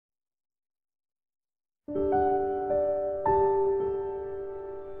Good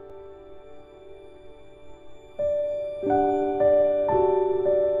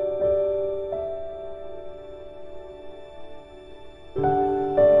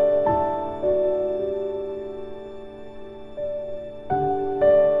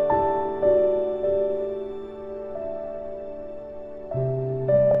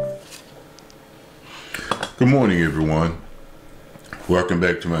morning, everyone. Welcome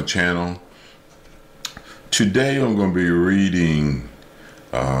back to my channel. Today I'm going to be reading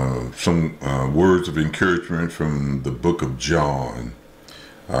some words of encouragement from the book of John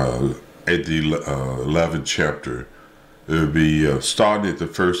at the 11th chapter. It'll be starting at the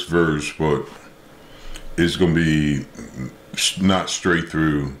first verse, but it's going to be not straight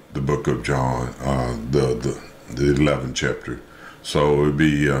through the book of John, the 11th chapter. So it'll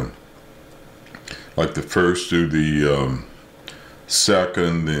be like the first through the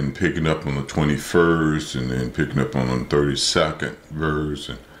second, then picking up on the 21st, and then picking up on the 32nd verse,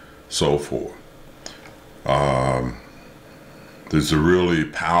 and so forth. This is a really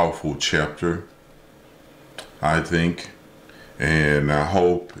powerful chapter, I think, and I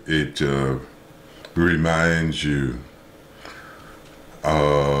hope it reminds you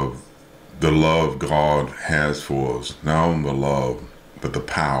of the love God has for us. Not only the love, but the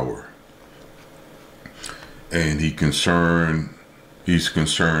power. And he's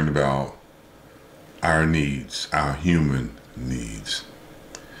concerned about our needs, our human needs.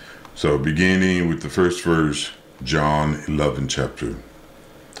 So beginning with the first verse, John 11 chapter.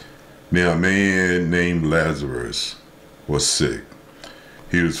 Now a man named Lazarus was sick.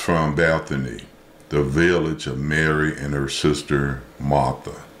 He was from Bethany, the village of Mary and her sister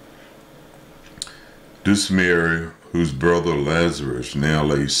Martha. This Mary, whose brother Lazarus now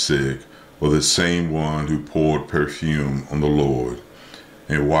lay sick, was the same one who poured perfume on the Lord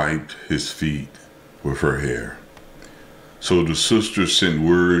and wiped his feet with her hair. So the sister sent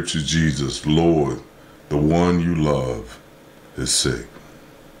word to Jesus, Lord, the one you love is sick.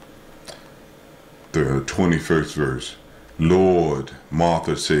 The 21st verse. Lord,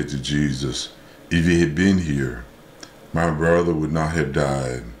 Martha said to Jesus, if you had been here, my brother would not have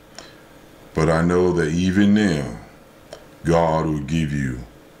died. But I know that even now, God will give you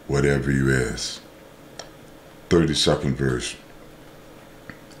whatever you ask. 32nd verse.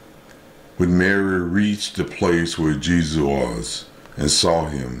 When Mary reached the place where Jesus was and saw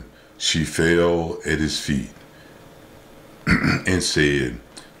him, she fell at his feet and said,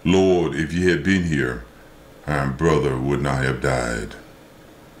 Lord, if you had been here, our brother would not have died.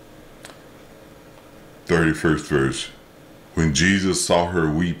 31st verse. When Jesus saw her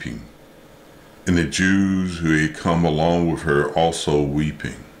weeping, and the Jews who had come along with her also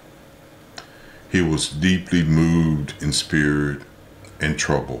weeping, he was deeply moved in spirit and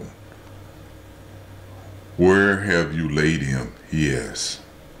troubled. Where have you laid him? He asked.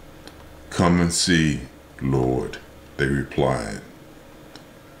 Come and see, Lord, they replied.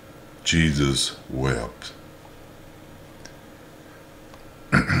 Jesus wept.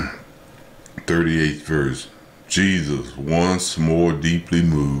 38th verse. Jesus, once more deeply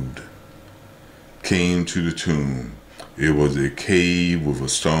moved, came to the tomb. It was a cave with a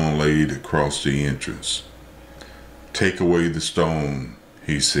stone laid across the entrance. Take away the stone,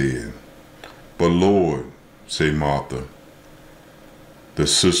 he said. But Lord, said Martha, the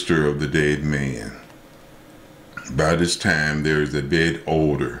sister of the dead man, by this time there is a bad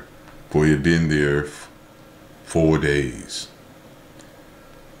odor, for he had been there 4 days.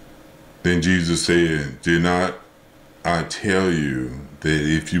 Then Jesus said, did not I tell you that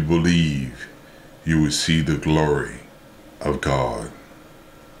if you believe, you will see the glory of God?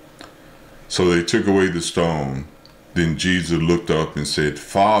 So they took away the stone. Then Jesus looked up and said,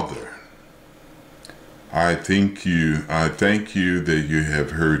 Father, I thank you that you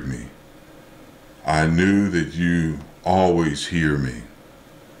have heard me. I knew that you always hear me.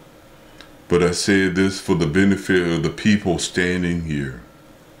 But I said this for the benefit of the people standing here,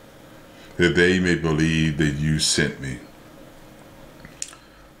 that they may believe that you sent me.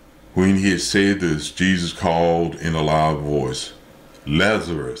 When he had said this, Jesus called in a loud voice,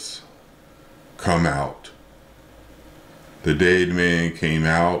 Lazarus, come out. The dead man came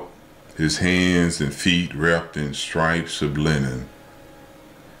out, his hands and feet wrapped in stripes of linen,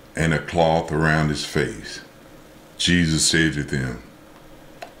 and a cloth around his face. Jesus said to them,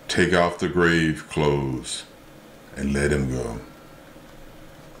 take off the grave clothes and let him go.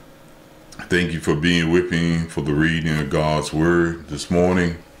 Thank you for being with me for the reading of God's Word this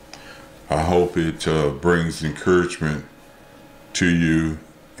morning. I hope it brings encouragement to you,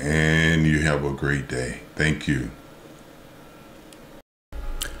 and you have a great day. Thank you.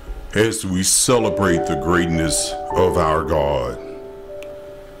 as we celebrate the greatness of our God.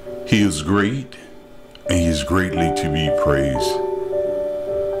 He is great and He is greatly to be praised.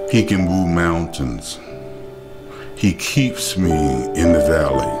 He can move mountains. He keeps me in the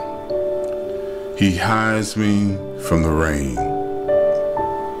valley. He hides me from the rain.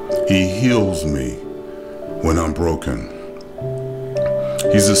 He heals me when I'm broken.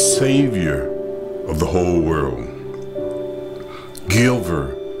 He's the Savior of the whole world,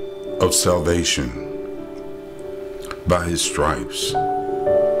 giver of salvation. By His stripes,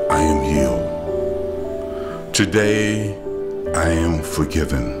 I am healed. Today, I am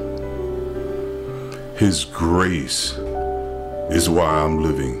forgiven. His grace is why I'm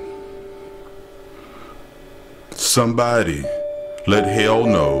living. Somebody let hell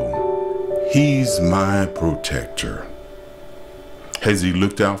know He's my protector. Has He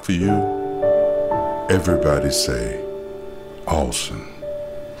looked out for you? Everybody say, awesome.